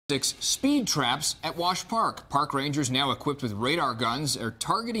Speed traps at Wash Park. Park rangers now equipped with radar guns are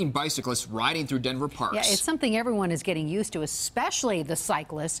targeting bicyclists riding through Denver parks. Yeah, it's something everyone is getting used to, especially the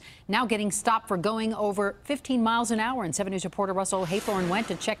cyclists, now getting stopped for going over 15 miles an hour. And 7 News reporter Russell Haythorne went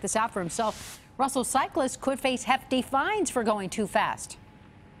to check this out for himself. Russell, cyclists could face hefty fines for going too fast.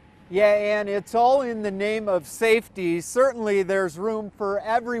 Yeah, and it's all in the name of safety. Certainly there's room for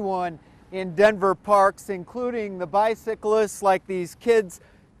everyone in Denver parks, including the bicyclists like these kids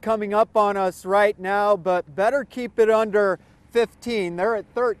coming up on us right now, but better keep it under 15. They're at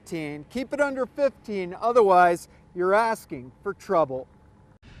 13. Keep it under 15, otherwise you're asking for trouble.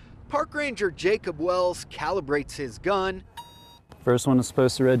 Park Ranger Jacob Wells calibrates his gun. First one is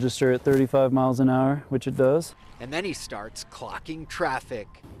supposed to register at 35 miles an hour, which it does. And then he starts clocking traffic.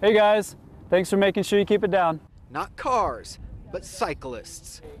 Hey guys, thanks for making sure you keep it down. Not cars, but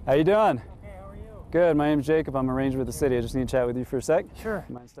cyclists. How you doing? Good, my name's Jacob. I'm a ranger with the city. I just need to chat with you for a sec. Sure.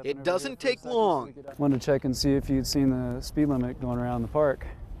 It doesn't take long. Wanted to check and see if you'd seen the speed limit going around the park.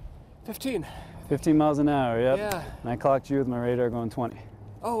 15. 15 miles an hour, yep. Yeah. And I clocked you with my radar going 20.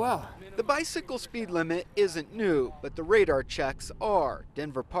 Oh, wow. The bicycle speed limit isn't new, but the radar checks are.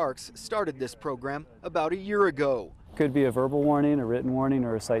 Denver Parks started this program about a year ago. Could be a verbal warning, a written warning,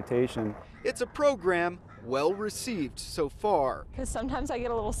 or a citation. It's a program well received so far. Because sometimes I get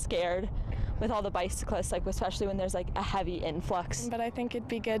a little scared with all the bicyclists, like especially when there's like a heavy influx. But I think it'd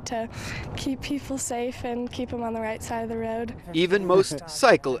be good to keep people safe and keep them on the right side of the road. Even most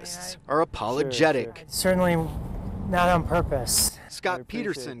cyclists are apologetic. Sure. Certainly not on purpose. Scott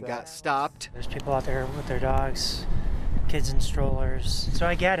Peterson got stopped. There's people out there with their dogs, kids in strollers. So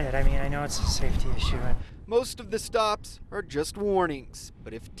I get it. I mean, I know it's a safety issue. Most of the stops are just warnings,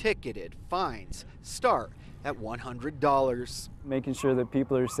 but if ticketed, fines start at $100. Making sure that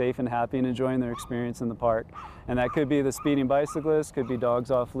people are safe and happy and enjoying their experience in the park. And that could be the speeding bicyclist, could be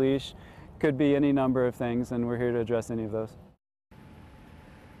dogs off leash, could be any number of things, and we're here to address any of those.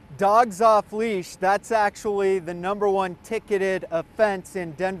 Dogs off leash, that's actually the #1 ticketed offense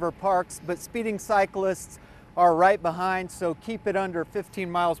in Denver parks, but speeding cyclists are right behind, so keep it under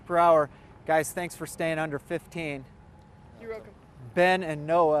 15 miles per hour. Guys, thanks for staying under 15. You're welcome. Ben and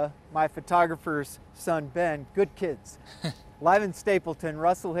Noah, my photographer's son Ben, good kids. Live in Stapleton,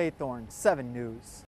 Russell Haythorne, 7 News.